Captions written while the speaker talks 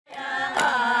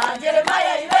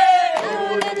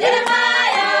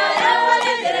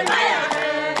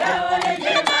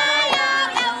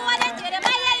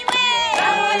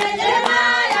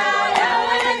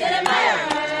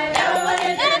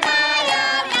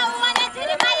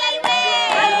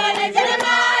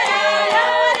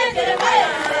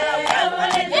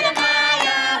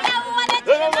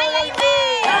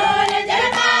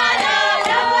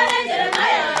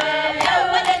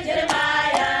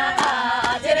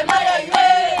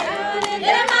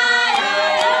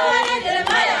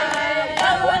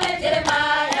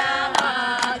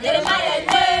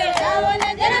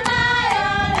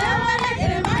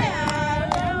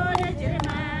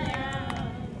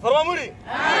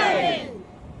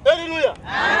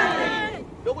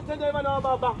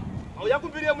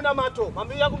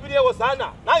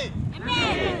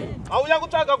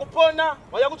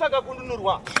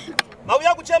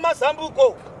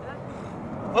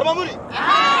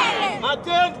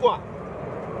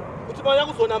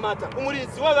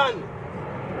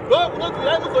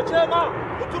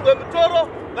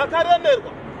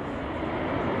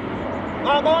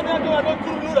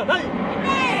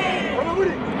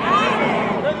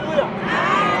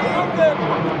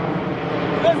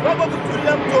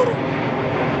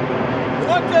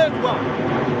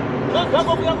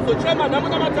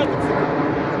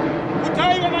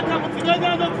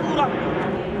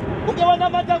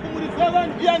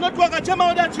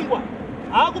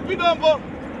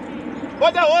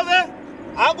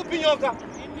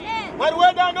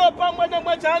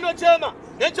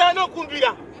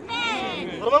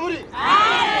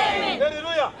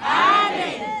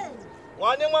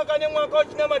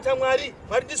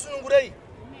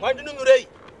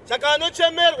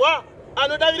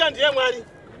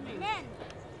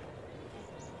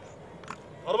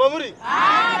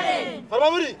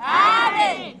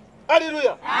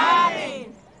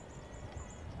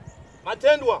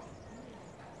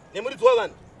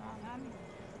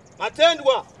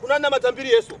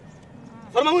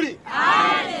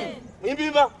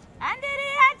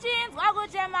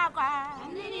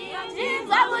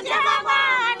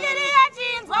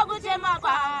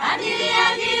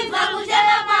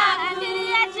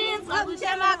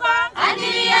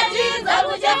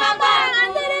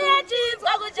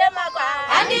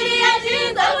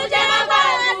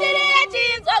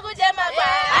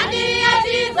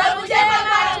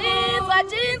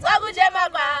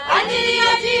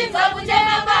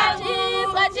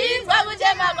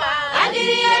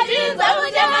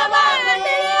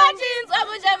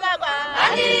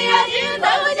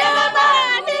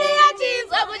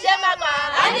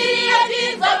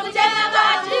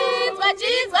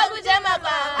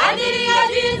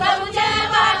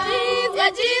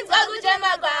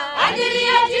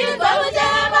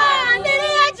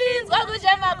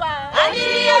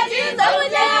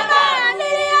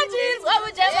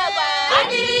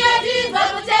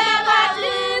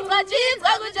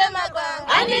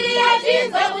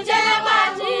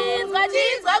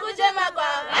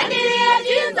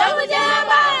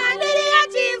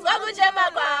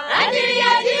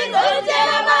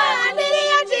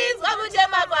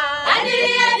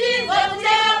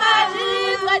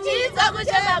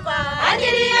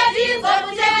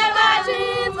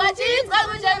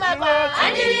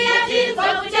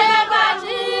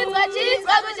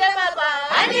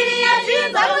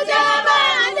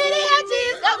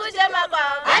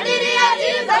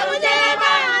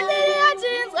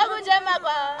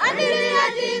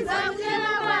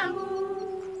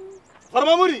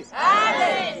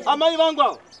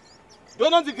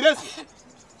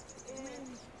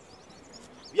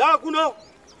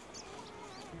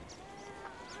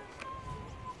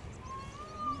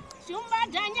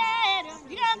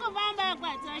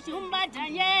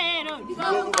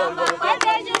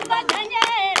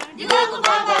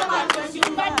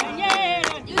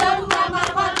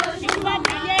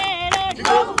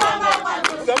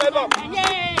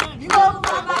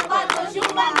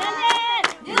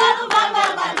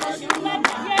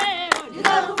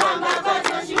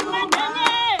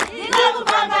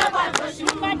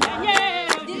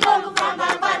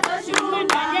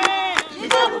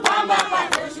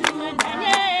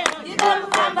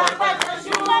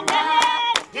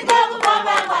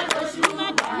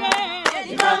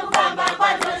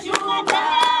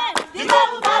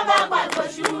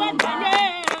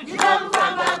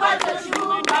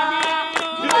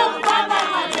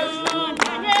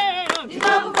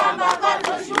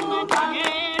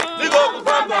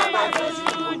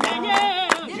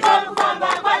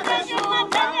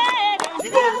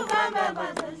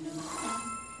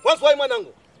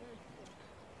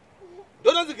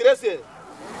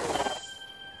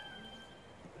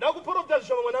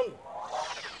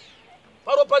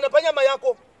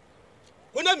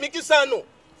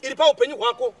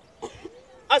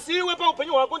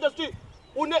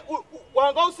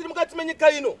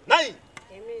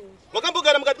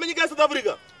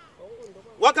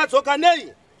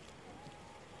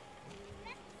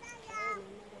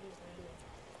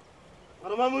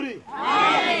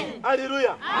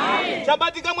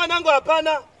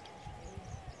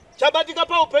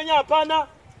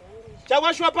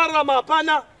chawashwa parama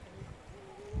hapana.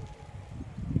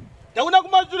 Tauna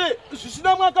kumadzure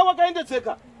zvisina mwaka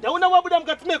wakaendedzeka. Tauna wabuda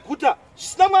mukati meguta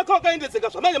zvisina mwaka wakaendedzeka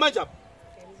zvamanje manje apa.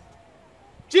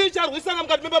 Chii charwisana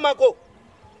mukati mepamako?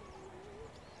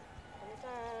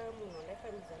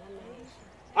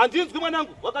 Handinzwi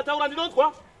mwanangu, wakataura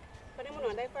ndinonzwa. Pane munhu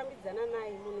wandaifambidzana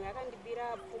naye, munhu yakandibira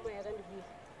pfuma yakandibira.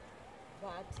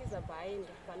 Batiza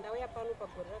baenda pandauya pano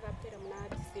pagore rakapera muna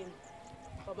December.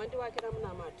 Pamandiwakira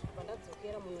munamato,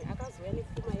 pandadzokera munhu akazouya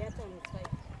nepfuma yatamutsai.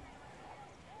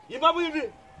 Imba bwimbi.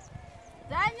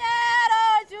 Danyero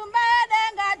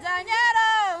chumbedenga danyero.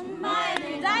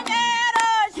 Danyero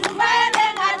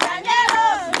chumbedenga danyero.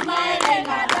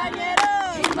 Chumbedenga danyero.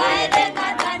 Chumbedenga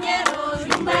danyero.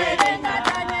 Chumbedenga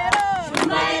danyero.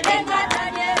 Chumbedenga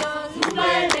danyero.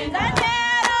 Chumbedenga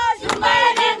danyero.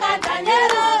 Chumbedenga danyero.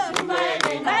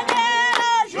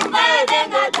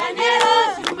 Chumbedenga danyero. Chumbedenga danyero.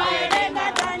 Chumbedenga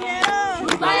danyero.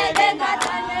 Chumbedenga danyero. Chumbedenga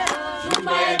danyero.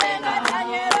 Chumbedenga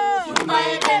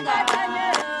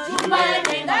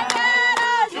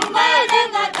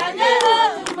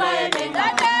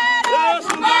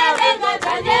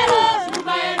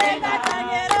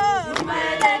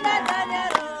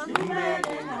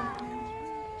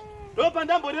Ndopa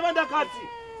ndamboreva ndakati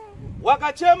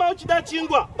wakachema uchida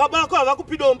chingwa baba wako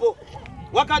havakupi dombo,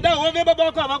 wakada hove baba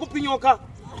wako havakupi nyoka,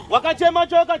 wakachema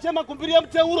cho wakachema kumbiria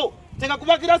mteuro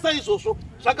tekakuvakira saizvozvo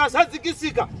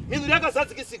zvakazadzikisika, minhu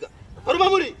yakazadzikisika. Haruma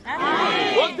muri?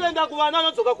 Wotenda kuvana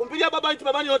anodzoka kumbiria baba iti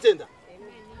baba ninotenda.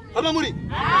 Haruma muri?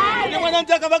 Kune mwana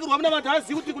mti akavakirwa muna vanhu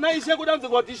haazivi kuti kuna Ishe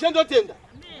kudanzirwa kuti Ishe ndotenda.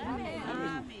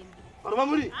 Haruma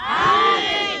muri?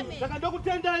 Saka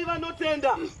ndokutendai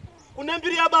vanotenda kune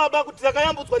mbiri yababa kuti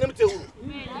takayambutswa nemuteuro.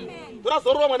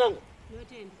 Torazorora mwanangu.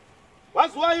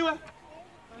 Wazuwa iwe?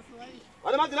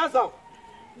 Vane magirazi awo?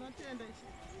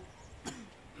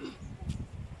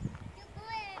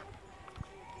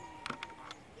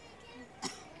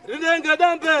 Rinenge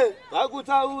dambe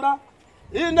pakutaura.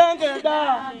 Rinenge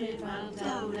dambe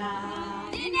pakutaura.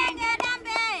 Rinenge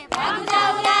dambe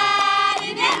pakutaura.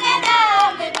 Rinenge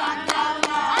dambe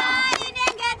pakutaura.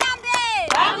 Rinenge dambe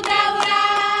pakutaura.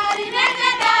 Rinenge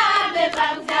dambe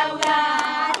pakutaura.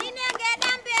 Rinenge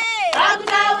dambe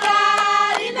pakutaura.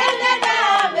 Rinenge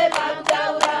dambe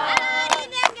pakutaura.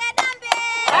 Rinenge dambe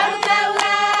pakutaura.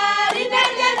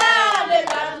 Rinenge dambe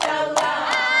pakutaura.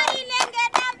 Rinenge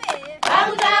dambe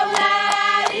pakutaura.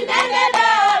 Rinenge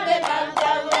dambe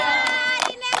pakutaura.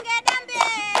 Rinenge dambe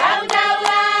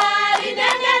pakutaura.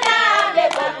 Rinenge dambe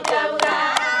pakutaura.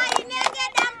 Rinenge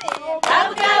dambe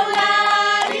pakutaura.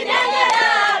 Rinenge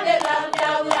dambe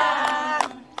pakutaura.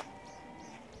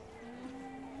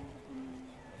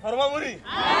 Haruma muri?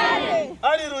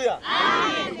 Haleluya.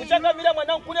 Uchakamira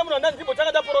mwanangu kune munhu andanzimbo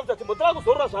takada profita timbo tava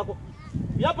kuzorora zvako.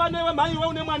 Yapano iwe mhai iwe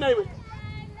une mwana iwe.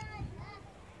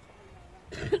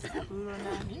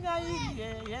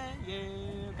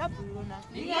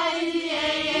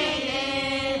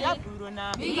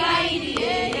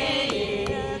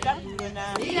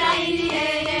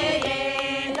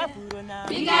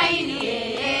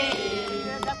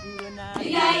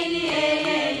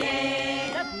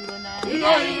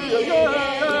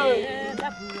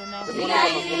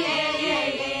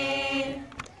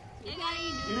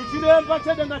 Chiremba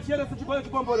chedenga chere suchikoye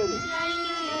chikomborere.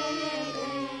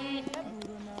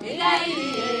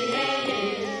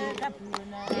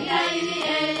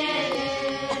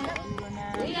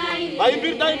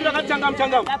 Baimbiri daimbira kachanga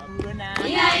mchanga.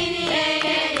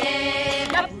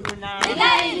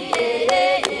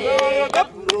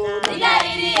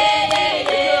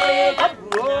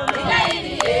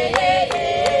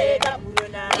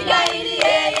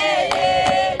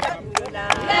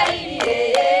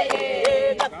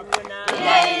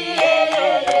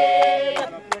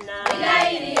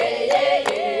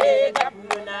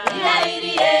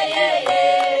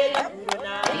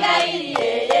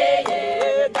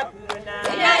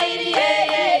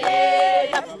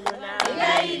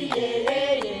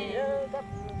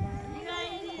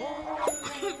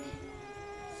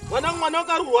 Mwana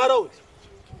wakarwara uti.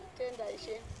 Tenda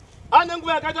Ishe. Ane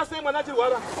nguva yakaita sei mwana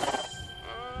achirwara?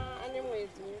 Ane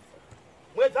mwedzi.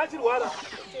 Mwedzi achirwara.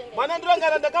 Mwana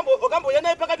ndirangana ndakamboya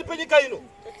naye pakati penyika ino.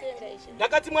 Tenda Ishe.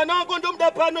 Ndakati mwana wako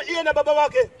ndomuda pano iye nababa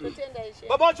wake. Tenda Ishe.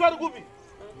 Baba wacho ari kupi?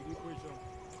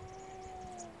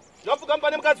 Ndapfuka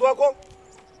mupane mukadzi wako.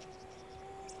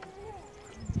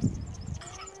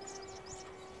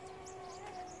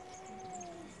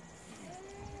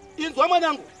 Inzwa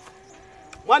mwanangu.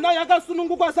 Mwana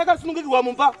yakasununguka sakasunungikirwa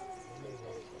mumba.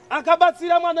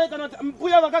 Akabatsira mwana kana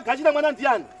mbuya vakagachira mwana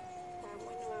ndiani?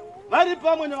 Vari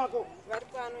pamwe wako. Vari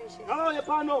pano Ishe. Ngavaye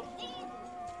pano.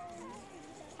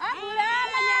 Amura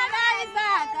manyara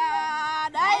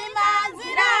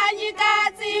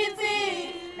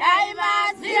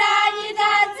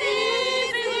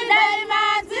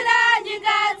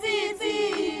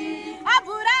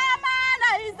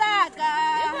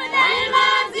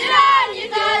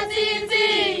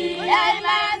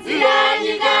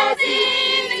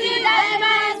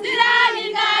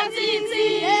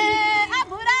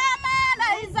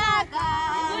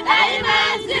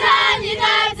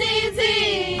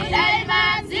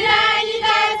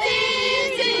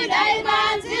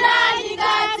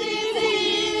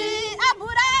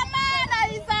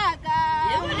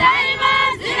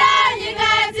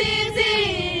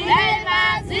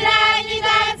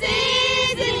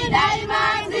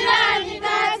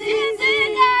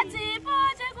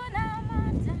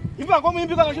Muimba kwa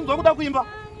muimbi kana chinzwa kuda kuimba.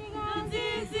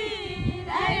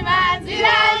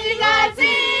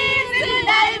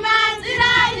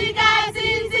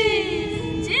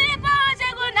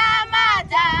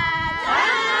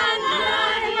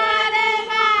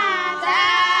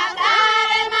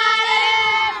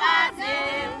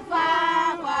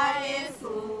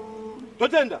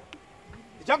 Totenda.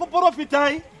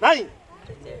 Chakuprofitai, nai.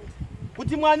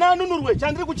 Kuti mwana anunurwe,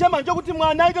 chandiri kuchema njo kuti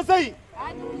mwana aite sei?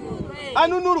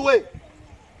 Anunurwe.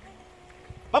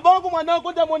 Baba wangu mwana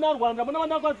wako ndamona arwanda,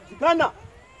 mwana wako atsikana.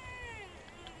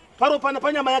 Paro pana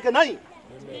panyama yake nai.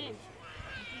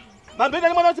 Mambenda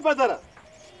ni mwana wachipazara.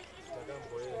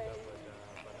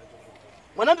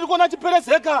 Mwana ndiri kuona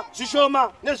chiperezeka,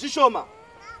 zvishoma nezvishoma.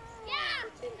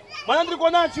 Mwana ndiri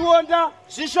kuona chiwonda,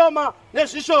 zvishoma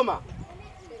nezvishoma.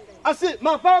 Asi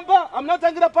mafamba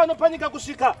amnatangira pano panyika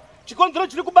kusvika. Chikondro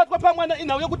chiri kubatwa pamwana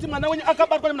inauye kuti mwana wenyu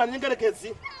akabatwa nemwana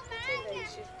nyengerekedzi.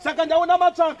 Saka ndaona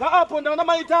matsvaga apo, ndaona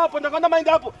maita apo, ndaona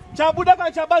mainda apo. Chabuda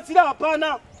kana chabatsira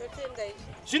hapana.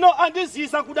 Zvino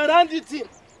andizisa kudara anditi.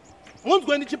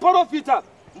 Munzwe ndichiprofita.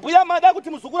 Mbuya mada kuti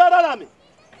muzukuru ararame.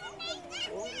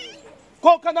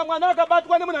 Ko kana mwana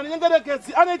akabatwa nemwana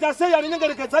nyengerekedzi, anoita sei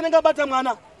anyengerekedzi anenge abata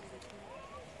mwana?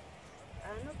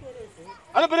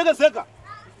 Anoperezeka.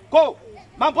 Ko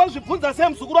mambo zvibvunza sei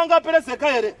muzukuru anga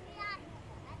aperezeka here?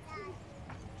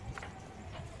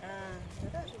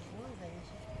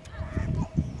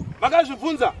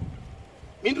 Vakazvibvunza.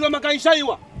 Minduro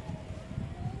makaishaiwa.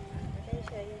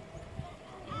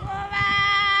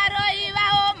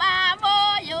 Varoivawo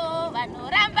mamoyo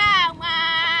vanoramba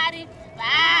Mwari.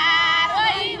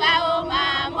 Varoivawo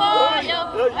mamoyo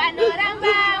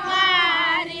vanoramba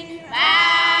Mwari.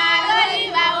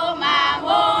 Varoivawo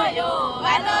mamoyo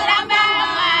vanoramba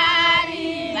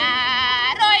Mwari.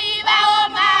 Varoivawo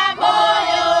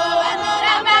mamoyo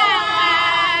vanoramba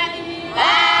Mwari.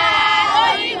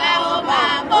 Varoivawo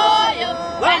mamoyo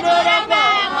vanoramba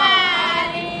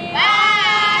Mwari.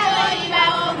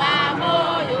 Varoivawo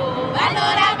mamoyo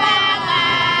vanoramba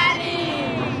Mwari.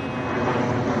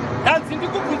 Danzi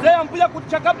ndikubvunza mbuya kuti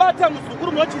chakabata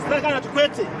muzukuru mnochisira kana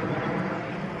chikwete.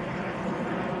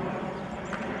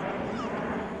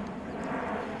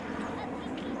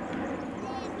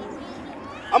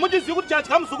 Amuchizivi kuti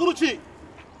chadya muzukuru chi?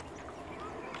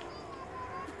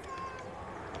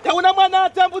 Ndaona mwana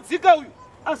atambudzika uyu.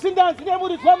 Asi ndanzi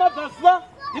nemuridzi mabvaswa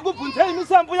ndikubvunzei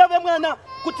misambuya vemwana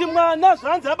kuti mwana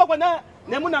zvanzi abakwa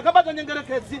nemunhu akabata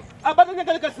nyengerekedzi. Abata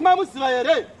nyengerekedzi mamuziva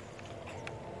here?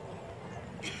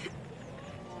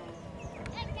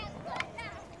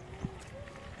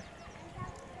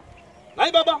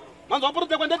 Hai baba, manzo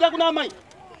waprotekwa ndeta kuna amai.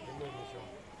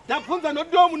 Ndabvunza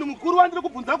nodiwa munhu mukuru wandiri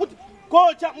kubvunza kuti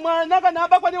kocha mwana kana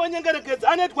abakwa newenyengerekedzi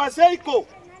anoitwa seiko?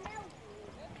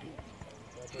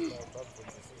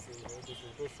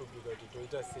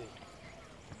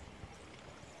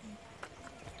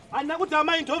 Ana kuti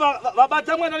amai ndo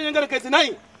vabata mwana wenyengerekedzi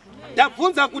nai.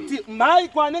 Ndabvunza kuti mai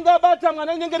kwanenge abata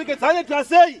mwana wenyengerekedzi anoitwa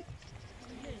sei?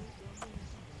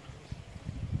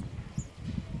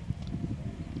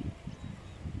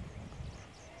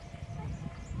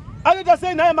 Anoita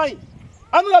sei naye mai?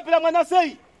 Anorapira mwana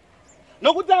sei?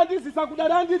 Nokuti andizisa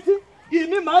kudara anditi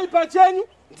imi mai pachenyu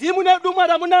ndimune dumwa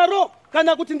ramunaro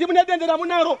kana kuti ndimune dende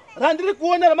ramunaro randiri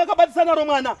kuona ramakabatisa naro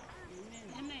mwana.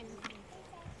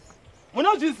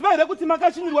 Munozviziva here kuti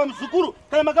makashinyirwa muzukuru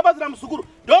kana makabatsira muzukuru?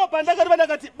 Ndo pandakati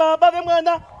ndakati baba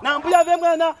vemwana nambuya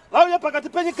vemwana vauye pakati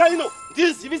penyika ino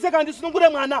ndizivise kana ndisunungure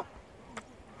mwana.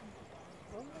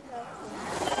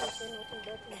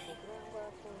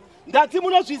 Ndati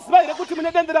munozviziva here kuti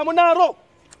mune dende ramunaro?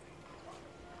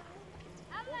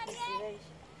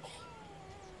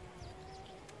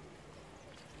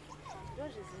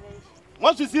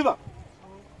 Mwazviziva?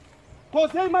 Ko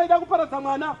sei maida kuparadza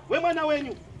mwana wemwana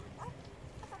wenyu?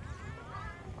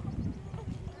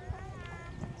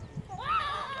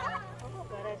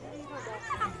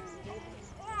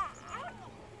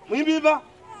 Muimbiba?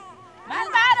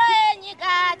 Mafaro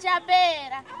enyika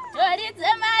chapera, toridze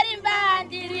marimba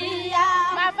ndiriya.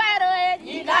 Mafaro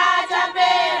enyika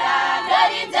chapera,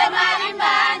 toridze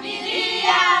marimba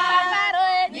ndiriya. Mafaro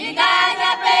enyika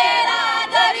chapera,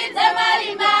 toridze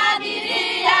marimba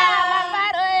ndiriya.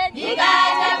 Mafaro enyika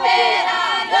chapera,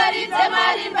 toridze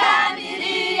marimba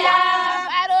ndiriya.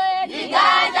 Mafaro enyika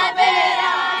chapera,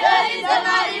 toridze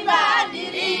marimba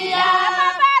ndiriya.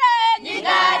 Mafaro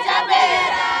enyika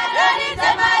chapera, toridze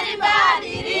marimba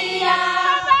ndiriya.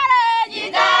 Mafaro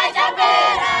enyika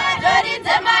chapera,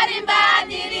 toridze marimba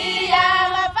ndiriya.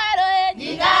 Mafaro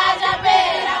enyika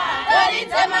chapera,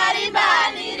 toridze marimba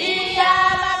ndiriya.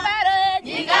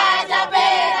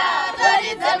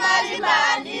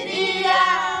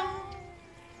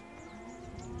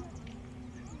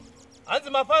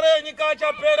 mafaro enyika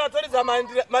achapera toridza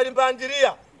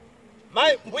marimbandiria.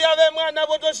 Mai mbuya vemwana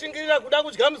votoshingirira kuda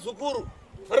kudya muzukuru.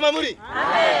 Farima muri?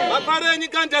 Mafaro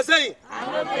enyika ndasei?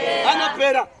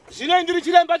 Anopera. Zvino ndiri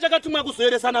chiremba chakatumwa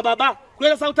kuzoeresana baba.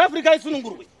 Kuera South Africa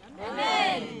isunungurwe.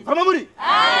 Farima muri?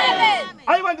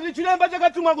 Aiwa ndiri chiremba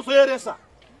chakatumwa kuzoeresa.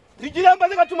 Ndiri chiremba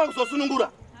chakatumwa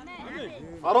kuzosunungura.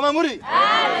 Farima muri?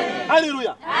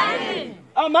 Haleluya.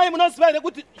 Amai munoziva here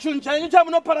kuti chinhu chanyu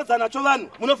chamunoparadza nacho vanhu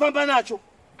munofamba nacho.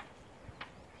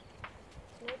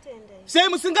 Sei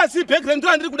musingazivi background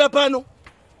yandiri kuda pano?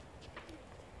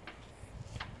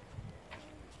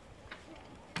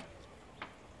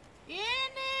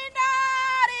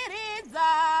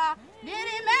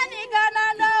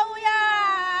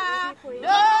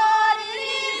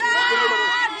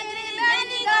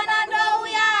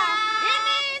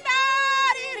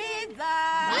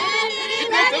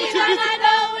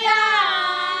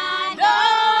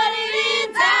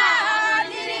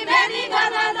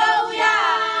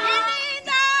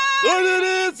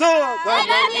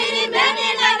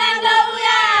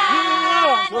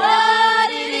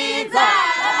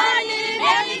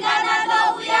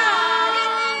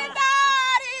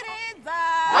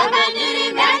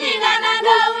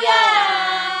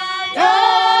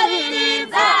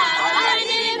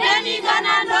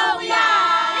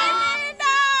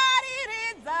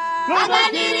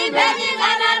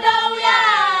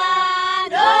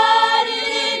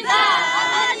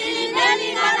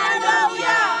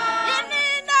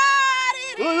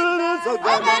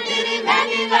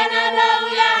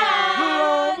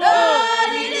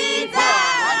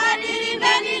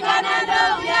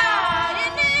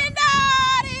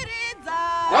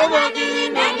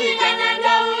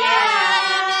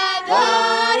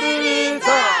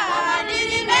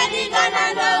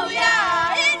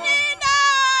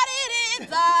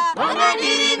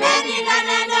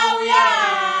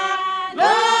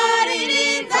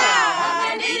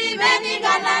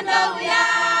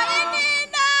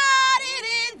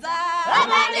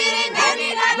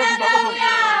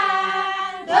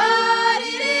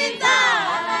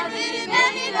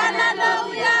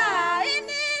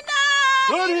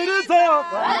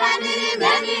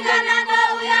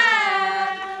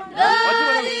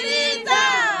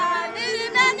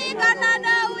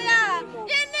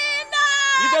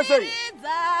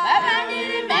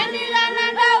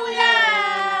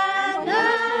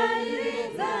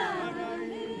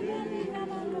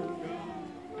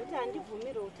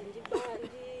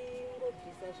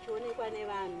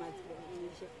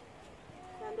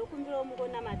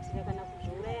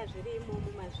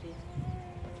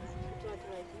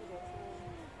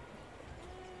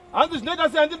 Hanzi zvinoita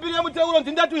sehandibiriye muteuro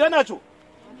ndindatuya nacho.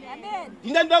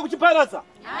 Ndinda kuchiparadza.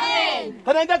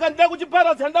 Kana ndakandida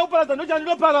kuchiparadza ndida kuparadza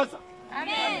ndochandinoparadza.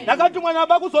 Ndakatumwa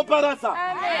nababa kuzoparadza.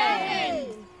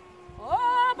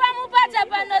 Pamupata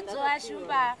panodzwa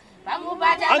shumba.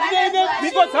 Andine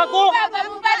mhiko dzako.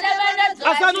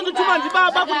 Asanondituma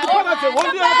ndibaba kuti ndiparadze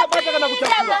hondi yakabata kana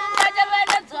kutakura.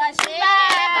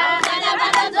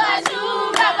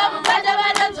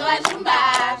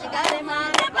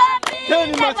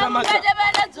 Teni macha.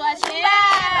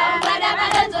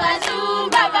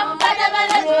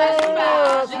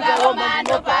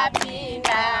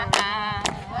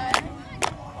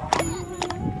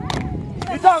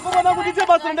 Ndakubona kuti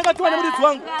chebasa ndakatiwa nemuridzi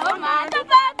wangu.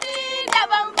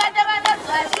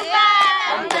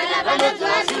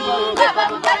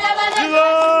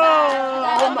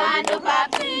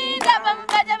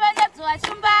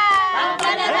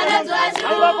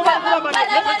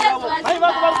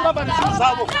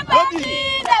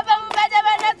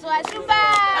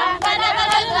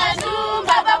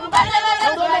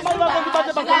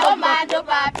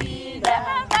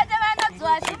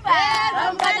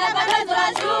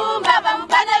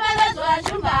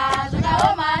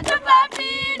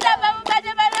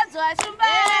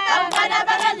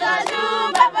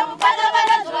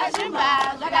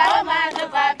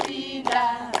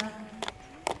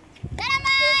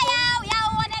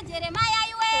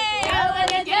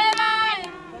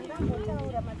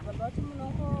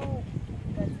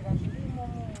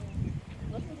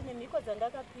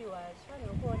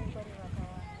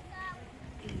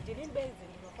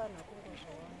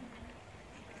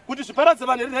 Kuti zviparadze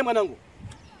vanhu here mwanangu.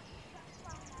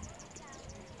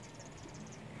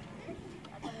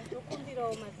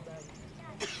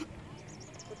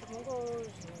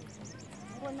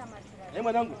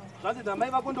 Mwanangu, zvanzi amai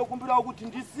vako ndokumbirawo kuti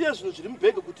ndisiye zvinhu zviri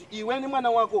mubhege kuti iwe nemwana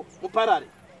wako muparare.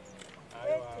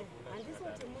 Handisi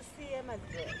kuti musiye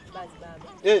madzibaba.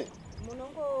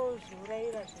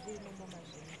 Munongozviurayira zviri imomo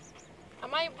mazviri.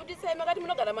 Amai budisai makati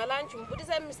munogara malanchi,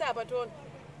 budisai misa apa tona.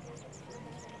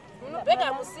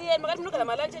 Munobheka musiye makati munogara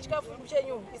malanje chikafu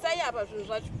chenyu. Isai apa zvinhu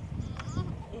zvacho.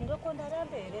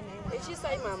 Indokondarambe here nayo.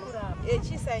 Echisai mama.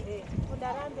 Echisai.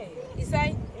 Kondarambe.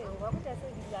 Isai. Wakuta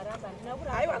sezilaramba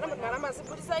ndinakura. Hayi wana maramba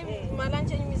siputisai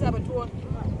malanje nyumisa apa tuone.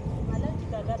 Malanje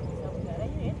dadabisa kugara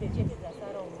ihembe chete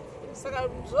dzasara umo. Saka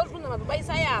zvozvuna mababa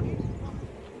isai apa.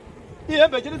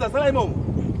 Ihembe chete dzasara imomo.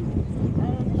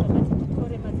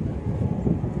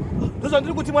 Ndizvo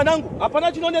ndiri kuti mwanangu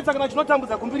hapana chinonetsa kana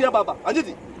chinotambudza kumbiri yababa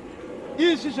handiti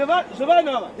izvi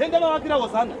zvevana ava ndenda vavakira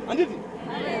hosana handiti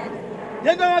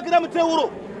ndenda vavakira muteuro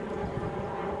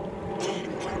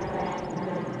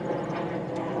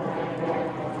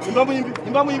imba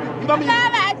muimbi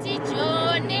vati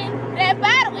Joni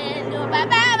reparwendo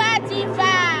baba vati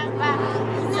Famba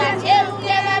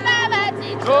Sajeuke baba vati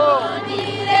Joni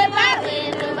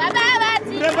reparwendo baba vati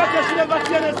Famba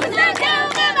Sajeuke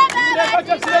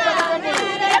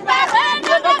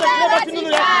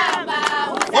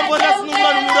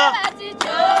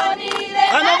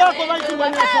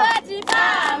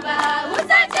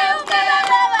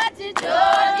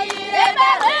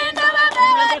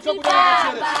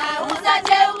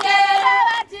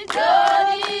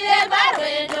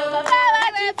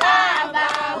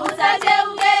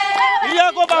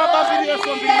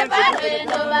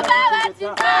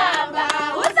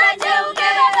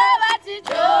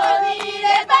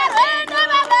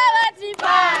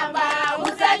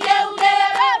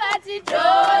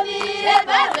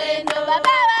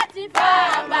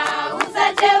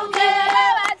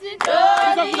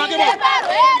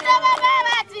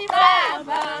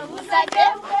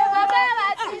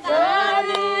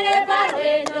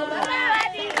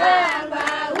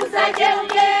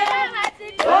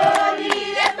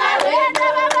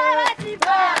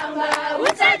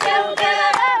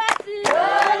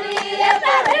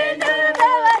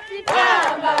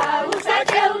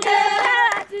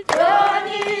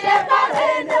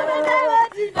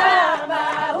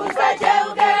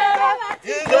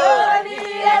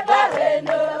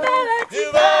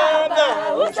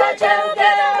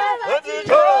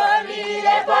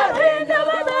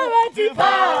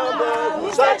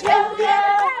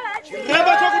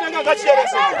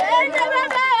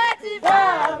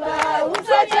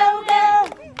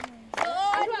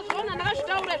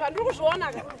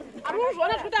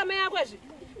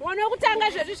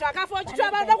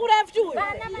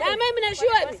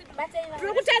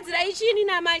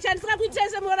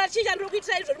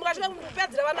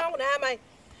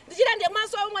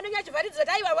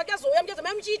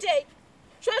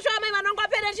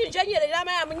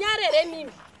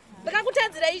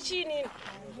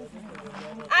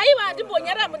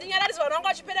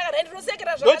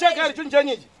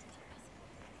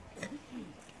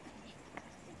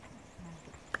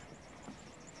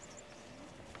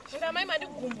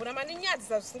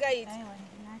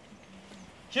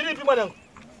chiripi mwanangu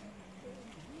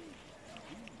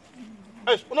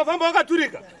unofamba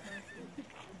wakaturika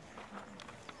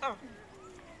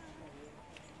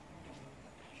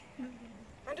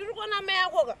handiri kuona mai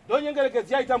akoka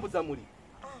ndonyengerekedzi yaitambudza muri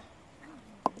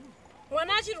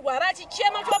mwana achirwara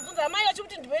achichema chobvunza mai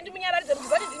achikuti ndive ndimunyararidze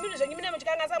muzati ndimiri zvenyu mine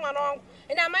muchikangasa mwana wangu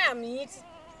ende amai hamuiti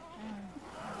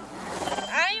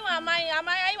aiwa mai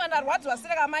aiwa ndarwadziwa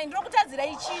sireka mai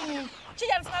ndinokutadzirai chini chii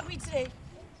chandisina kuitirei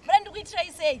mura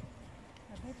ndikuitirei sei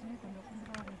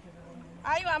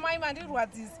aiwa mai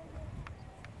mandirwadzisi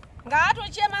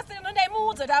ngaatochema sere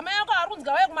ndondaimuudza kuti amai ako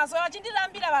arunzwa wauye kumasowe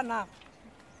achindirambira vanhu ava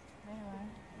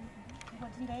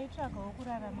ndaitsvagawo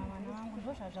kurarama mwana wangu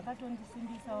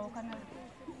ndozvazvakatondisimbisawo kana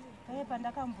paya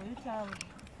pandakamboita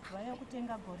vaya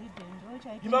kutenga goridhe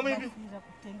ndochaitondibasira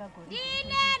kutenga goridhe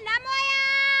ine nhamo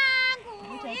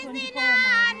yangu isina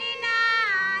nani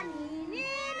nani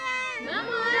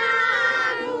nhamo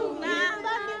yangu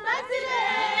baba ndibatsire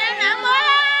nhamo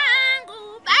yangu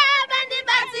baba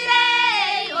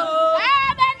ndibatsireyo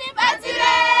baba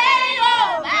ndibatsireyo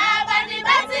baba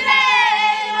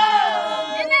ndibatsireyo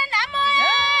ine nhamo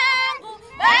yangu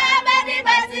baba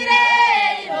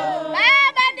ndibatsireyo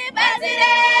baba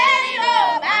ndibatsireyo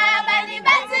baba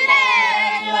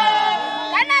ndibatsireyo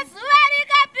kana zuva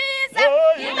rikapisa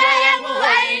imba yangu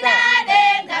haina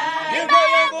denga imba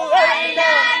yangu haina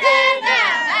denga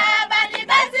baba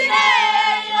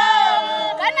ndibatsireyo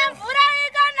kana mvura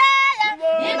ikanaya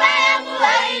imba yangu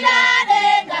haina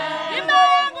denga imba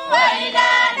yangu haina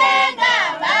denga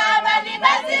baba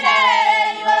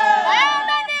ndibatsireyo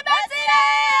baba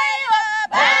ndibatsireyo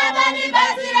baba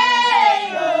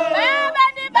ndibatsireyo baba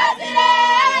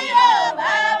ndibatsireyo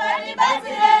baba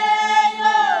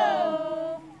ndibatsireyo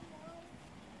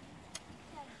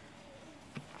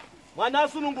mwana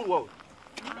asunungurwa uyu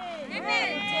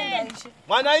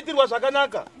Mwana aitirwa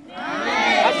zvakanaka.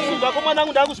 Asi zvako mwana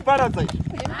wangu ndakushiparadza izvi.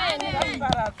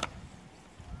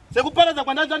 Sekuparadza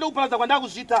kwandaita ndokuparadza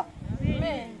kwandakuzvita.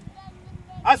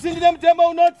 Asi ndine mutembo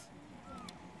unoti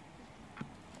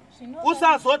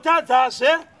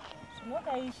usazotadzazve.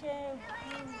 Zvinoda ishe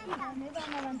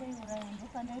nevana vandaiuraya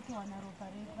ndopandaitowana ropa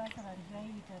rebasa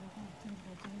randaita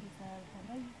rekutengesa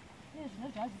pandai nezvino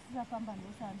zvazvisisafamba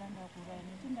ndosanda ndakuraya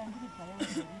nekuti ndandiri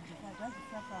bhayoidika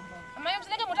zvazvisafamba. Amai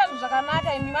msinenge mutazi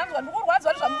zvakanaka imi manzwa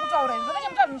ndikurwadzwa ndi zvamukutaura izvi msinenge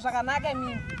mutazi zvakanaka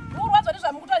imi ndikurwadzwa ndi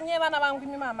zvamukutanyeye vana vangu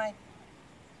imi mamai.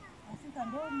 Asi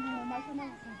kandomashona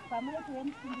pamunoti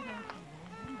wemukumbire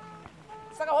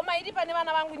saka homa iri pane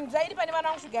vana vangu ndzairi pane vana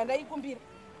vangu shuga ndaikumbira.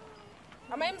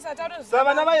 Amai musataure saka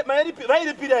vana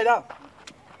vairipira here.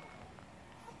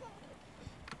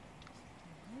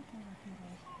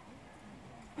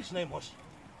 Isina imosha.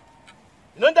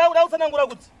 Ndinoda kusanangura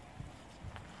kuti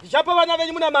ndichapa vana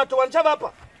venyu munamato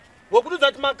wanichavapa wokududza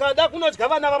kuti makada kunodya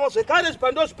vana vavo zvekare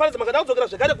zvipando zviparidza makada kudzokera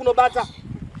zvekare kunobata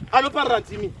anoparira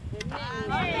ndimi.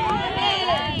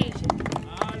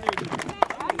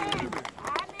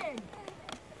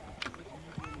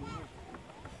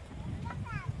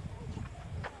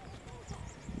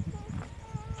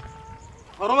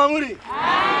 Varoma muri?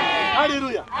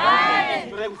 Haleluya.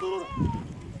 Turai kuzorora.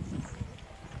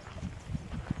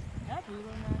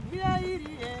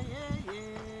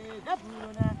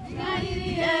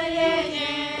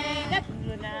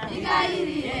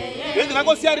 Yendi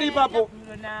ngakosiya riri papo.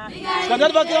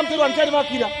 Skandari vakira mtero wanchari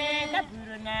vakira.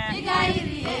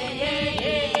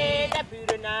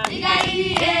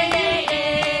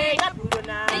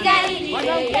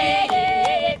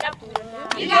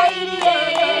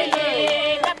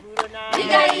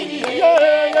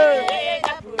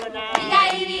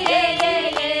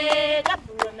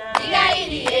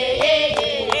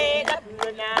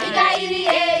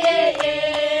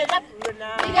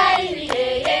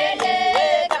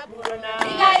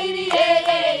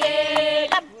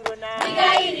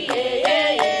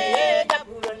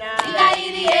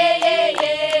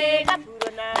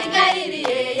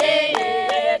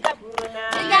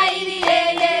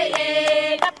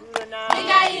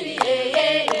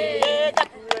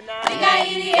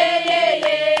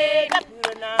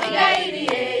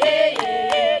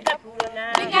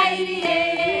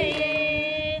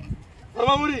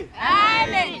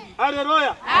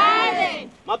 Haleluya.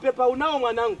 Mapepa unao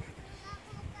mwanangu.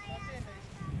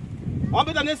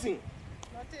 Wambeta nursing?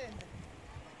 Notenda.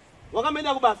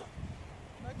 Wakamenda kubasa?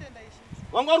 Notenda ishi.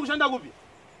 Wanga uri kushanda kupi?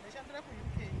 Ndashandira ku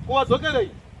UK.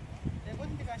 Kuwadzokerei?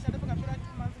 Ndekuti ndikashanda pakapera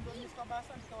 2 months ndomiswa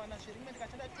basa ndikawana zvirimwe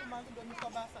ndikashanda 2 months ndomiswa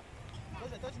basa.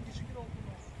 Ndozatoti ndisvikire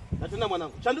kuno. Ndatenda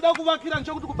mwanangu. Chandoda kuvakira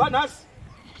nchokuti kubva nhasi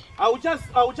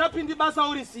auchapindi basa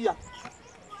urisiya.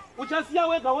 Uchasiya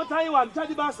wega wotaiwa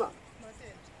ndichadi basa.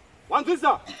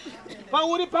 Wanzisa?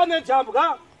 Pauri pane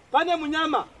jambwa, pane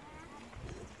munyama.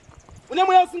 Une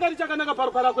mweya usingari chakanaka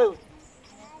parupara kwewe.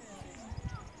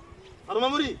 Aroma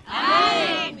muri?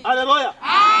 Amen. Haleluya.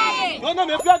 Amen. Yona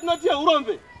mhepo yatinotiye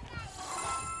urombe.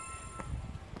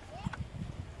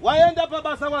 Waenda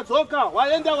pabasa wadzoka,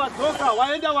 waenda.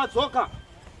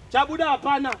 Chabuda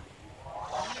hapana.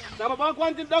 Na baba wako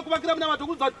ndinoda kuvakira muna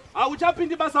matokudza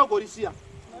auchapindi basa ugorisiya.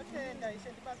 Notenda ishe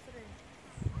ndibasire.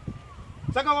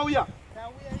 Saka wauya?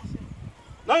 Ndauya ishe.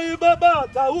 Nai baba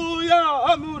tauya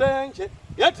amurenje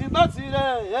yetibatsire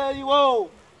yeiwo.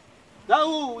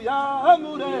 Tauya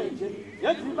amurenje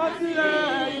yetibatsire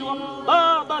yeiwo.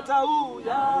 Baba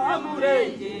tauya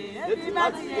amurenje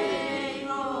yetibatsire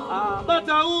yeiwo. Baba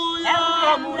tauya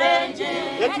amurenje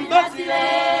yetibatsire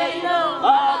yeiwo.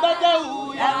 Baba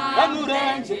tauya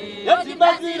amurenje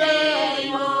yetibatsire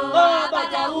yeiwo. Baba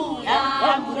tauya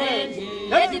amurenje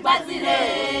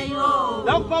yetibatsireyo.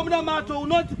 Ndakupa muna mato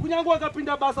unoti kunyangwa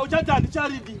wakapinda basa uchati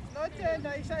handicharidi.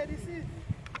 Notenda isha receive.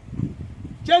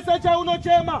 Chese cha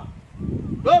unochema.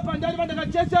 Ndopa ndani vandaka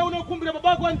chese unokumbira baba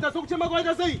wako wanita sokuchema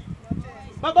kwaita sei.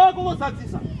 Baba wako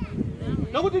wosadzisa.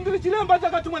 Nokuti ndiri chilemba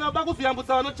chakatumwa na baba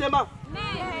kuzuyambutsa vanochema.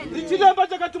 Ndiri chilemba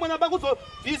chakatumwa na baba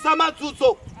kuzobvisa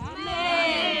matsutso.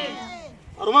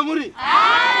 Aroma muri?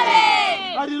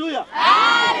 Amen. Haleluya.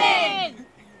 Amen.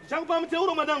 Chakupa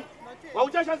mteuro mwanangu.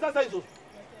 Wauchashanza sasa hizo.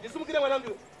 Nisumukire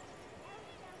mwanangu.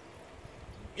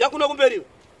 Yakuna kumberiwe.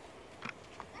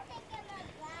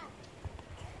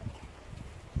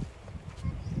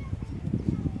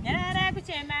 Nyarara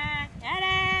kuchema,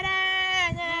 nyarara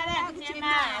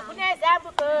kuchema, kune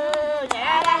zambuko,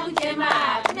 nyarara kuchema,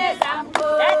 kune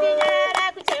zambuko. Dadi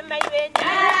nyarara kuchema iwe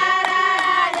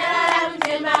nyarara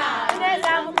kuchema, kune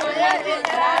zambuko,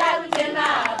 nyarara kuchema,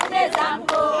 kune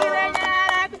zambuko. Iwe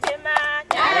nyarara kuchema,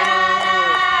 nyarara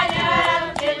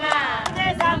kuchema.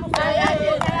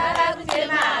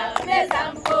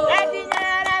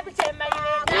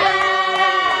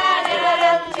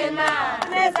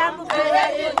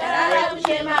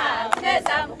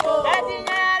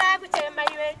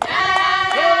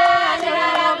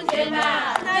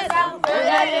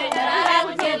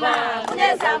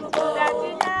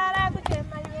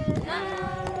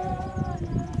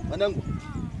 mwanangu.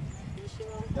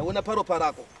 Ndaona paro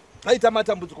parako. Paita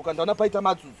matambudziko kana ndaona paita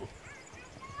madzudzo.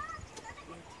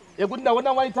 Yekuti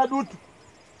ndaona waita dutu.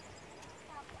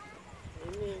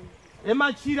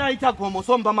 Emachira aita gomo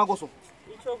somba makoso.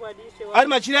 Ari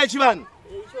machira echivani.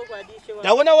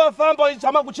 Ndaona wafamba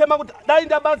chama kuchema kuti dai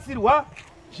ndabatsirwa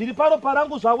zviri paro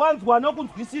parangu zvawanzwa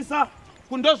nokunzwisisa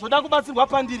kundozoda kubatsirwa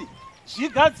pandiri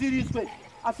zvigadziriswe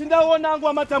asi ndaona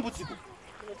nguva matambudziko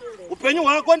upenyu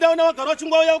hwako ndaona wagara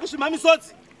uchingwauya kusvima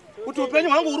misodzi kuti upenyu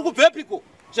hwangu huri kubvepiko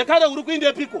zvekare huri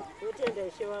kuindepiko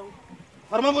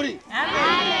varuma muri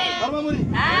varuma muri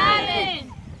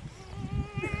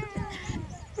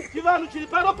chivanhu chiri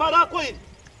paro parako iri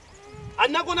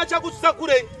handina kuona chakusvisa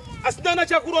kurei asi ndaona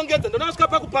chakurongedza ndona kusvika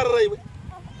pakuparara iwe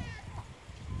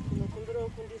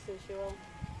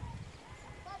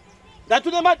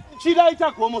ndatune machira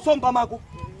aita gomo somba mako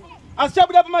asi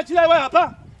chabuda pamachira iwe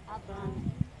hapa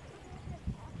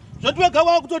zvoti wega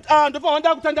wakutoti ndofanwa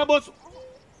ndakutanda botso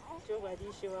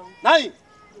nai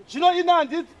zvino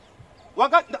ina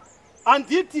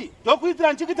handiti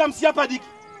ndokuitira ndichikuita musiya padiki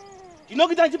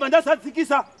ndinokuita ndichibva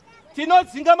ndazadzikisa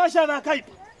tinodzinga mashana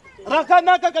akaipa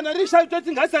rakanaka kana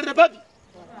rishaitoti ngaisarire babi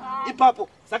ipapo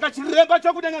saka chiremba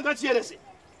chokudenga ngachiyerese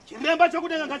chiremba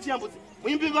chokudenga ngachiyambudze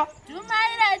muimbiva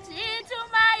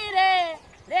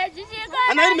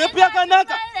kana iri mhepo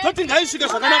yakanaka toti ngaisvike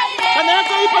zvakanaka kana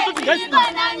yakaipa toti ngaisvike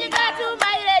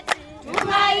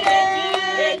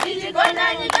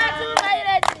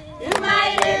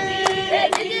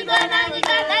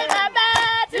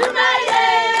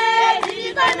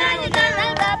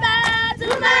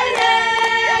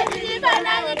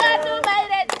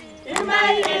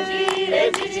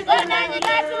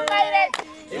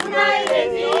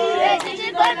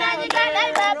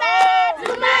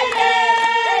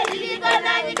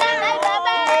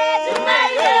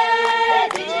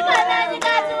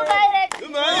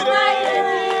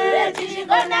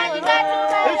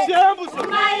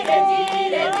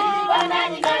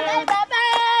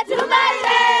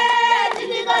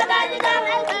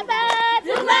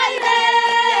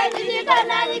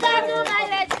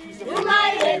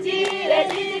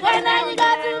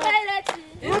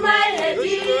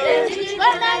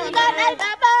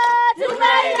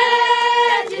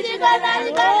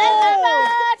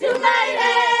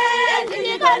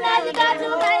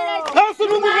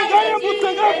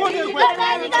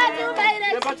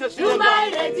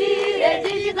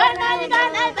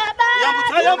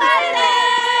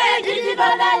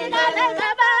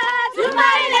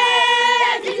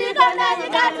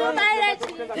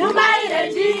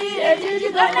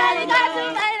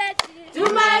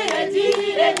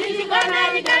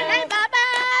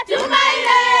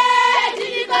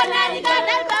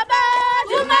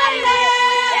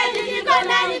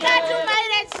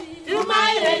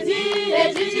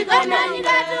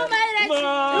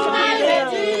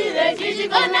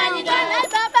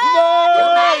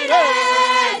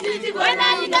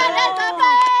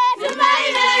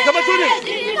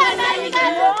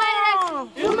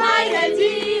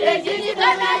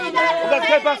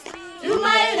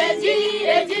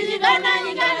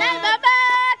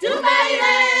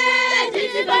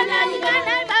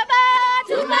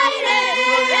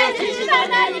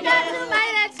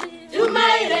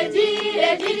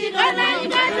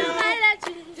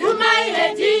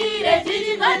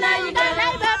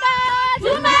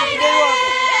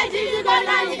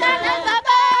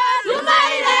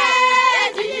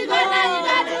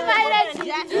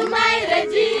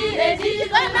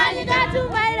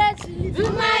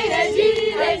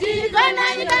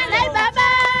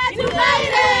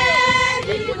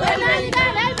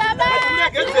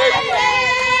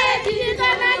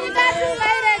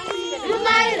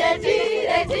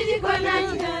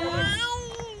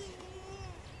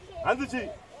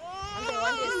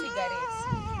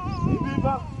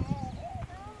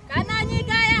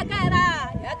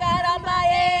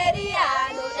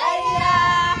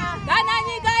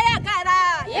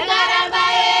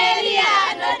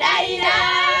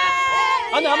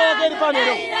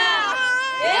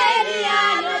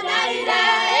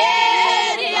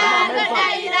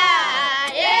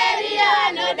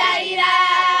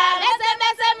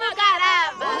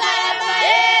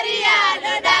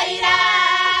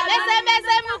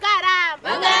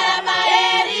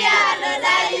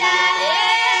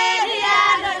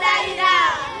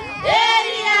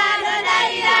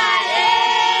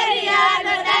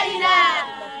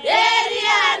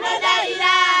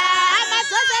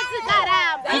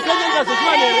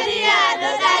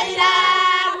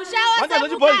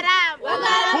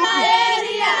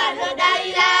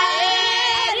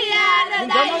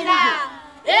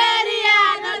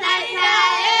Area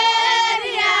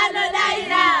no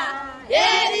daira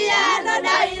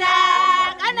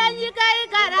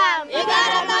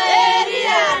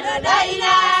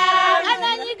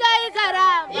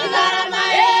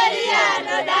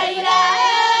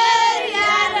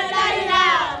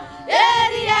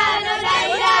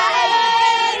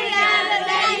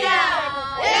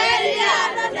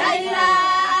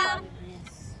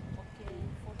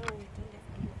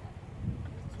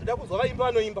imba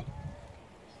anoimba.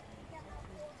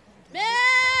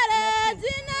 Mere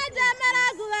dzinotemera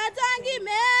kuvatongi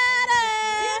mere.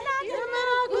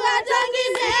 Kuvatongi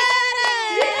mere.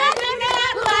 Dzinotemera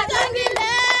kuvatongi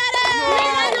mere.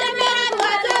 Dzinotemera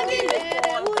kuvatongi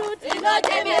mere.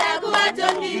 Dzinotemera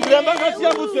kuvatongi mere. Ndemba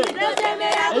ngachiyambuse.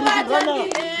 Dzinotemera kuvatongi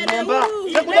mere. Ndemba.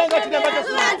 Sekudanga chinemba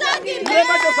chesu.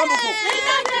 Ndemba chesambuko.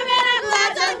 Dzinotemera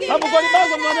kuvatongi mere. Sambuko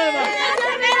libango mwanena.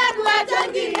 Dzinotemera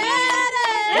kuvatongi mere.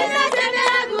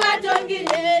 Dzinotemera kuvatongi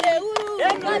mere.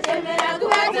 Dzinotemera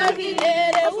kuvatongi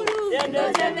mere.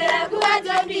 Dzinotemera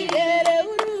kuvatongi mere.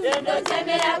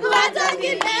 Dzinotemera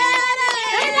kuvatongi mere.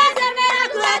 Dzinotemera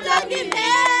kuvatongi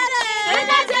mere.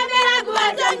 Dzinotemera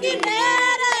kuvatongi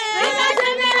mere.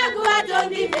 Dzinotemera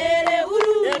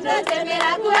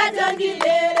kuvatongi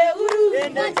mere.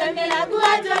 Dzinotemera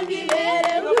kuvatongi mere. Dzinotemera kuvatongi mere.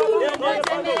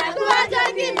 Dzinotemera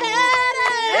kuvatongi mere.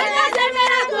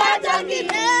 Dzinotemera kuvatongi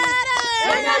mere.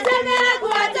 Dzinotemera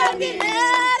kuvatongi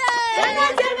mere.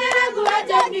 Dzinotemera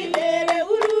kuvatongi mere.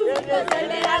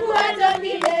 Dzinotemera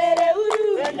kuvatongi mere.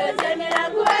 Dzinotemera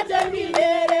kuvatongi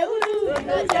mere.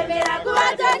 Dzinotemera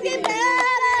kuvatongi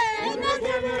mere.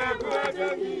 Dzinotemera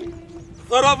kuvatongi.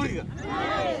 Faro Afrika.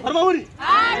 Paramahuri.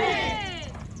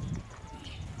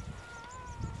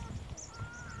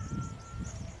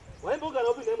 Waimboga na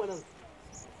upinga mwanangu.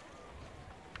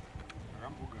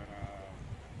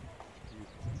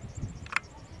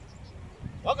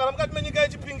 Wakara mukati menyika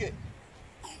yechipinge.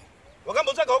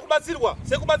 Wakambotsvaga wakubatsirwa,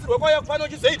 sekubatsirwa kwaya kufana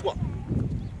uchizoitwa.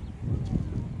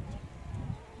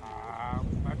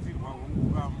 Kubatsirwa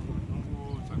hunguka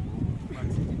munhu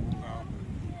kubatsirwa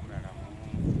kurarama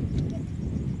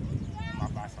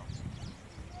mabasa.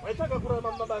 Waitsvaga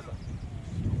kurarama mabasa.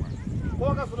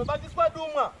 Wakazonobatiswa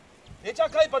dumwa.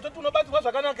 Nechakaipa toti unobatsirwa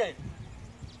zvakanaka here.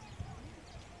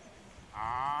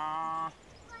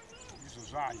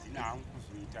 Izvozvo handina hangu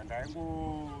kuzoita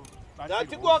ndaingobatsirwa.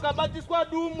 Ndatiko wakabatiswa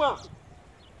dumwa.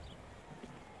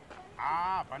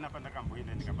 Hapana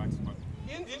pandakamboenda ndikabatsirwa.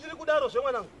 Indi ndiri kudaro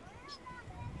zvemwanangu.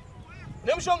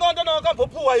 Nemushonga wandana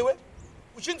wakambopuwa iwe.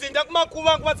 Uchinzinda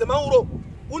kumakuva nguva dzemauro.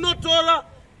 Unotora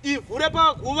ivhu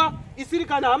repaguva isiri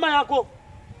kana hama yako.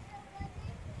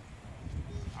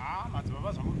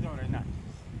 Madzibaba zvamurikutaura inani.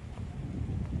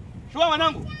 Shuwa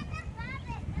mwanangu.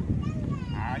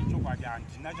 Chokwadi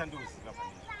handina chandoziva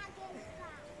pane.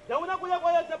 Ndauna kuya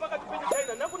kwayadza pakati penyu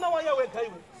China, nakuna waya wega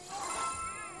iwe.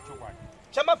 Chokwadi.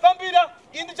 Chamafambira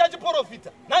indi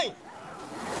chachiprofita. Nai.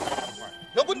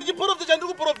 Nokuti ndichiprofita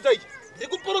chandiri kuprofita ichi. Ndiri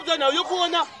kuprofita nayo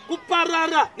yokuona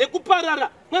kuparara nekuparara.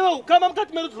 Mwewe ukama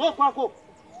mukati merudzivo kwako.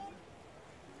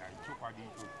 Chokwadi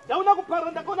icho. Ndauna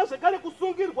kuparara ndakaona zvekare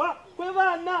kusungirwa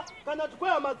kwevana kana kuti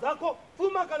kwehama dzako,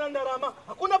 pfuma kana ndarama.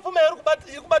 Hakuna pfuma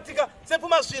iri kubatika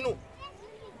sepfuma zvinu.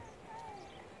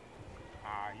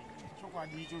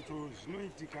 Chokwadi ichocho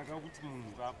zvinoitika kuti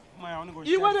munhu pfuma yaunenge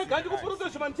iwe nega ndikuprofita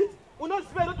zvimanichiti.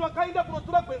 Unoziva here kuti wakaenda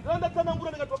kunotora gwenzi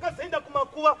randatsanangura ndikati wakazoenda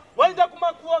kumakuva. Waenda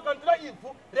kumakuva wakantora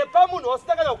ivhu repamunhu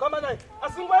wasitangana kukama naye.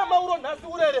 Asi nguva yamauro nhasi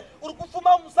urere uri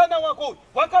kufuma musana wako uyu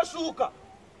wakasvuka.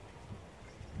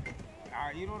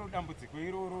 Iroro dambudziko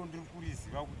iroro ndiri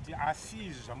kuriziva kuti asi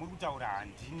izvi zvamuri kutaura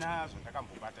handina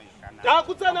zvandakambobata zvakanaka.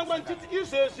 Ndakutsanangura ndichiti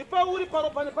izvezvi pauri paro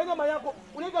pane panyama yako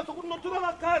unoita sokuti unotora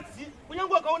vakadzi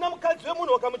kunyange wakaona mukadzi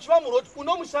wemunhu wakamuchiva muroti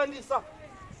unomushandisa.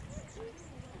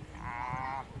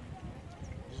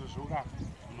 Izvozvo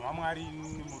munhu waMwari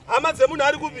hama dzemunhu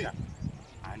ari kupi?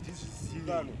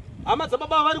 Handizvizivi. Hama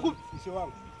dzababa vari kupi? Ishe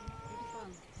wangu.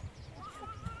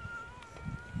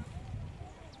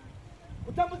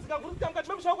 Kutambudzika kuri kuita mukati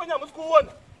memusha wako nyamusi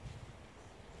kuona.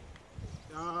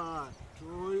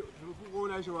 Tiri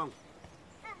kuona ishe wangu.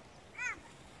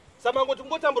 Samangoti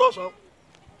kungotamburawo zvavo.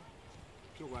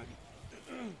 Chokwadi.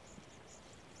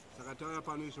 Saka tauya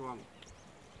pano ishe wangu.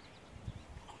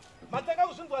 Matanga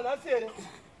kuzvinzwa nhasi here?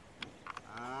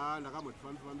 Ndakamboti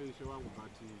fambe ishe wangu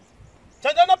but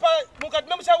chandana mukati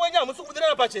memusha wenyu hamusi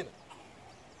kubudirana pachena.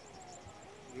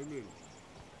 Amen.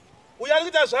 Uyu ari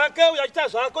kuita zvake, uyu achiita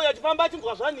zvake, uyu achifamba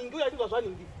achinzwa zvaningi, uyu achinzwa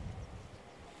zvaningi.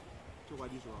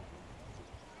 Chokwadi ishe wangu.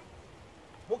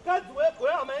 Mukadzi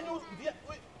wehama yenyu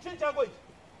chii chako ichi?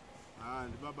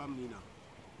 Ndibaba munina.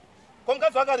 Ko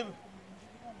mukadzi wake ari vipi?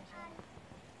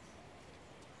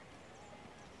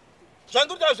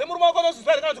 Zvandiri kuita zvemurume wako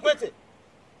unozvizwa here kana kuti kwete?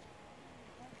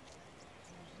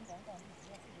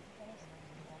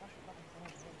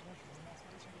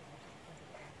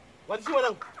 Wati chii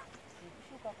mwanangu?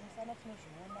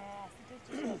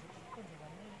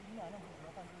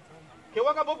 Ke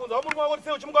wakambobvunzwa murume wako kuti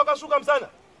sei uchimuka wakasvuka musana?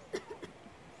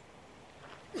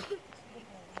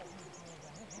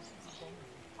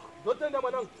 Ndotenda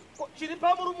mwanangu. Chiri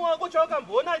pamurume wako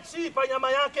chawakamboona chii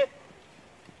panyama yake?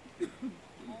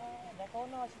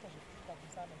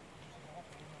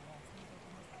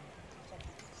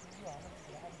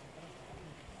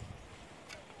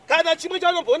 Kana chimwe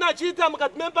chanombona achiita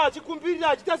mukati memba achikumbirira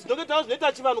achiita zvinongetawo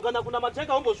zvinoita chivanhu kana kuna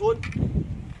mateka umbozviona.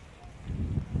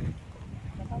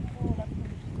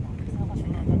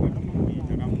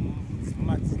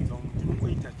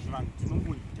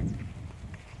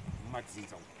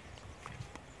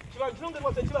 Chivanhu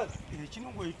chinongoitwa sechivanhu?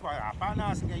 Chinongoitwa, hapana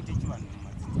asingaite chivanhu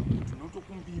mumadzinza.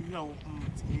 Tinotokumbirirawo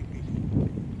kumudzimwe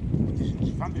kuti zvinhu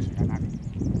zvifambe zvakanaka.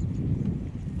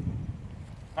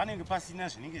 Panenge pasina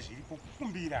zvinenge zviripo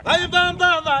kukumbira.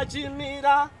 Vaivamba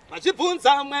vachimira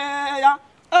vachibvunza mweya,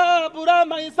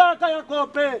 Abhurama, Isaka,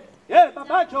 Yakobe,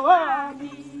 baba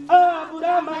Johani.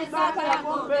 Abhurama, Isaka,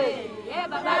 Yakobe,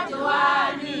 baba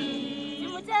Johani.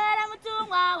 Timutera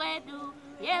mutumwa wedu,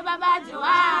 baba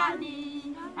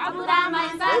Johani. Abhurama,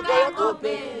 Isaka,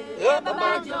 Yakobe,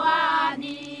 baba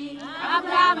Johani.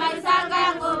 Abhurama, Isaka,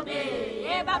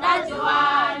 Yakobe, baba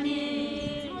Johani.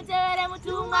 Timutera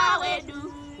mutumwa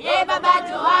wedu, baba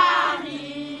Johani.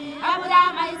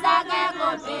 Abhurama, Isaka,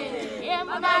 Yakobe,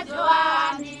 baba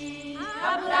Johani.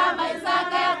 Abhurama,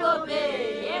 Isaka, Yakobe,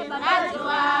 baba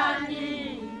Johani.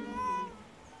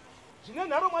 Zvine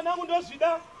nharo mwanangu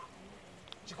ndozvida.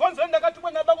 Chikonzero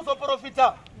ndakatumwa nababa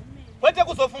kuzoprofita, kwete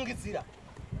kuzofungidzira.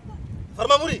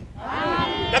 Farma muri?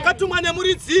 Ndakatumwa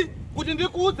nemuridzi kuti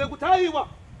ndikuudze kuti aiwa.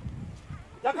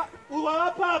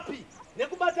 Uwa papi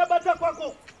nekubata-bata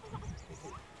kwako.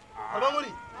 Farma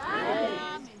muri?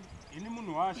 Ini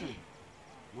munhu washo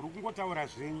muri kungotaura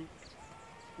zvenyu.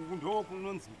 Uku ndo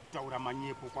kunonzi kutaura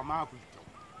manyepo kwamaakuita.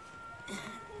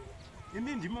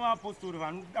 Imi ndimi vapostori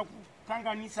vanoda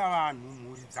kukanganisa vanhu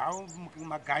mhuri dzavo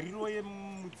magariro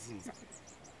emudzinza.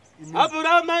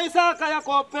 Abhurama, Isaka,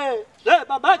 Yakobe,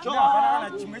 baba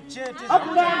Johani. Chimwe chete.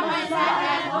 Abhurama,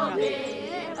 Isaka, Yakobe,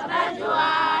 baba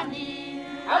Johani.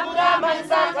 Abhurama,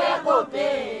 Isaka,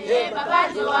 Yakobe, baba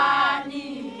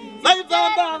Johani.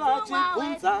 Vaivamba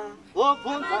vachibvunza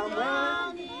vobvunza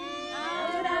mweya.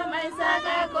 Abhurama, Isaka,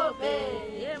 Yakobe,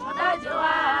 baba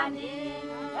Johani.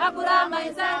 Abhurama,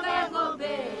 Isaka,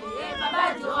 Yakobe,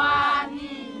 baba Johani.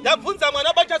 Ndabvunza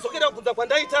mwana bachadzokera kubvunza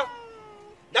kwandaita.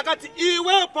 Ndakati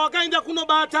iwe pawakaenda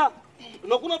kunobata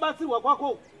nokunobatsirwa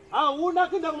kwako hauna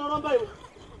kuenda kunoromba iwe.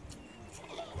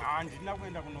 Handina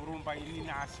kuenda kunoromba inini,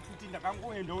 asi kuti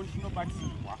ndakangoendawo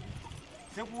ndinobatsirwa.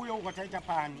 Sekuuya ukataita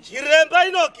pani. Chiremba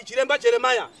Inoki, chiremba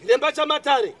Jeremaya, chiremba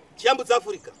chamatare chiyambudza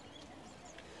Afrika.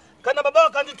 Kana baba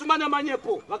vakandituma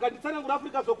namanyepo vakanditsanangura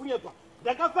Afrika zokunyepa,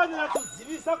 ndakafanira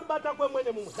kuzivisa kubata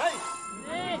kwemwene mumwe.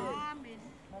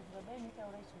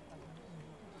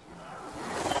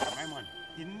 Maimwana,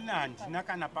 inini handina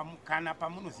kana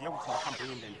pamunoziva kuti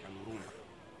ndakamboenda ndikanorumba.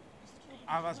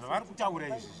 Ava zvavari kutaura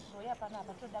izvi.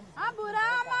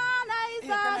 Abhurama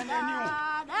naIsaka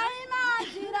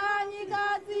daimadzira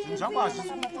nyika dzidzi. Zvinhu hazvisi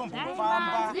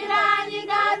kutombofamba.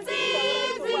 Nyika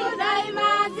dzidzi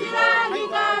daimadzira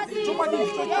nyika dzidzi.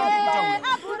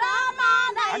 Abhurama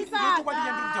naIsaka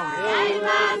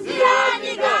daimadzira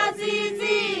nyika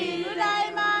dzidzi.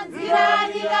 Daimadzira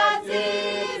nyika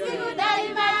dzidzi.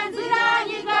 Daimadzira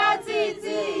nyika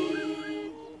dzidzi.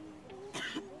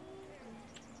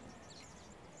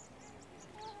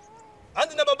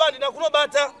 Handina baba handina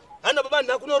kunobata, handina baba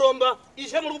handina kunoromba,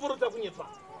 ishe muri kupuruta kunyepa.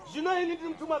 Zvino ini ndiri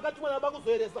mutumwa akatumwa nababa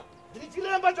kuzoeresa. Ndiri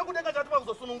chiremba chokudenga chatumwa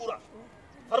kuzosunungura.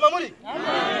 Farma muri?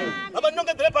 Baba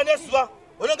ndinongedzere pane zuva,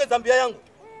 unongedza mbiya yangu.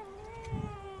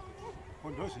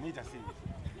 Ndo zvinoita sei?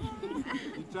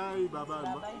 Itai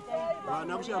baba,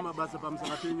 vana kushaya mabasa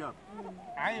pamusana penyu apa.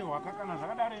 Aiwa, kana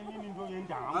zvakadaro inini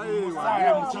ndoenda hangu.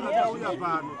 Aiwa, muchakauya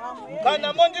pano.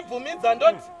 Kana mondibvumidza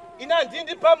ndoti ina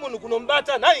handindi pamunhu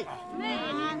kunombata nhai.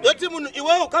 Ndoti munhu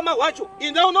iwewe kama wacho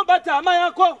inda unobata hama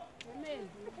yako.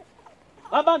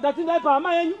 Baba ndati ndai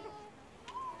pahama yenyu.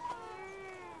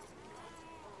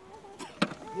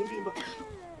 Nimbimba.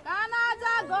 Kana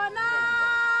tagona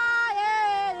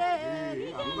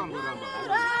Hamungangoramba.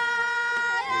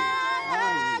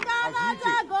 Kana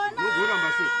tagona Mugoramba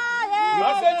sei?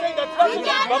 Masete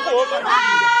ingatira vakuhoma. Kana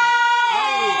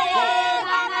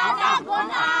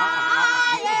tagona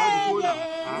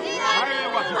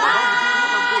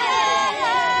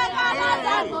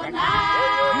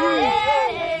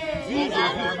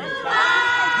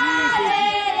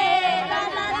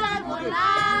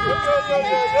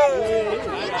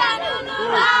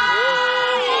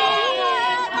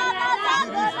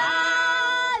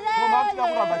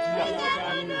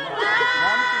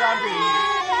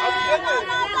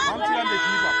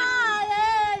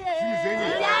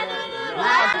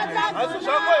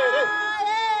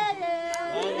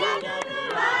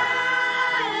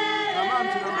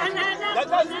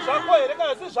Hata zvako here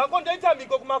kana si zvako ndaita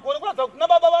miko kumakore kuratidza kuti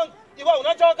nababa vangu iwa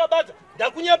una chawakabata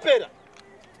ndakunyepera.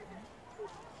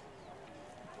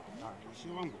 Ishe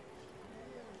wangu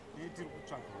tiri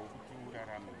kutsvaga wokuti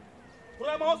urarame.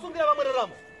 Kurama wasungira vamwe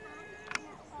raramo.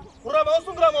 Kurama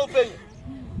wasungira maupenyu.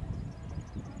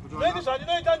 Ndoiti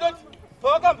zvandinoita ndoti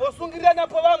pawakambosungirira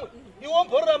napo vamwe iwe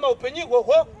womborarama upenyu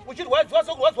ihwohwo uchirwadziwa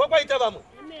sokurwadziwa kwaita vamwe.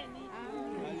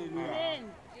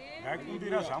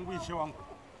 Ndakumbira zvangu ishe wangu.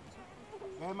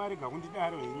 Dai marega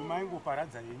kundidaro henyu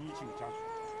maingoparadza henyu chinhu chacho.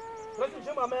 Kwese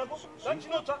chema hama yako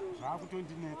zvatinotsa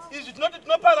zvakutondinetsa. izvi tinoti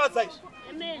tinoparadza izvi.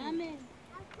 Amen.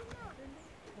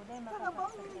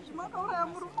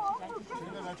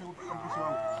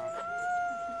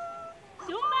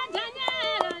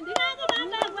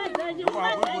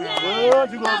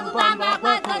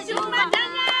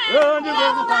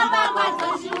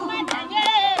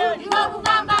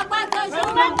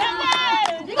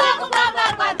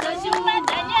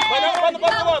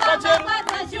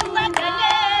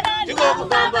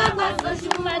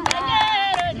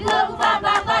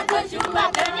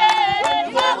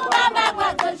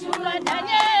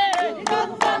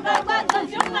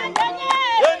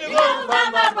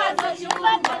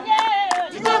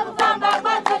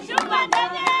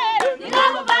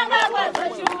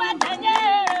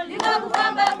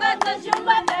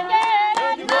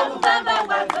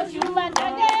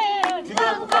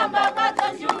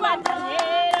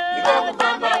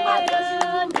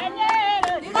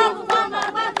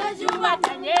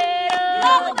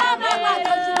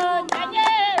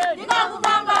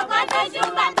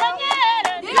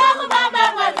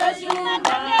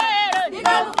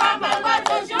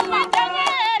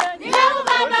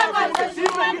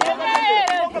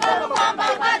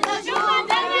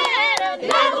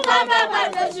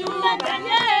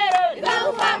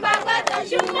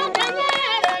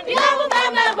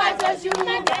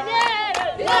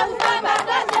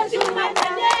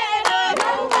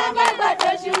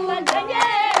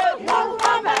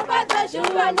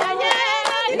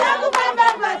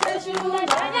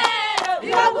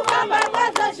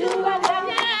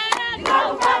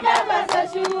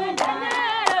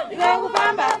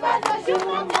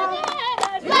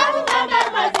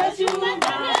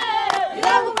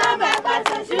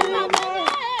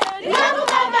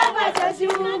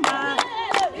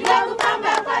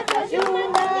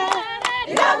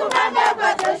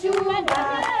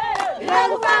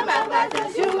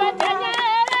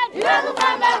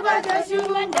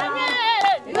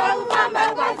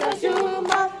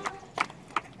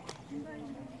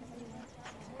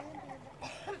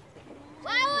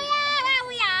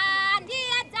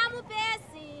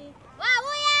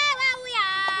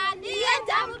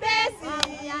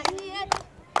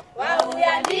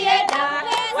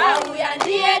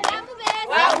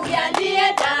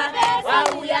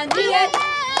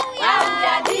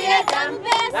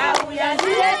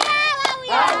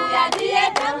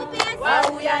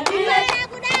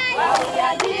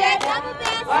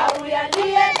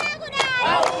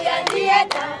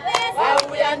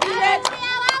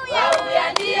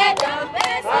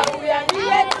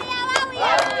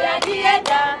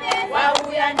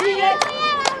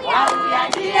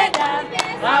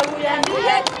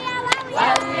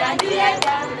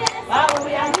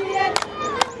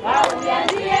 Wow,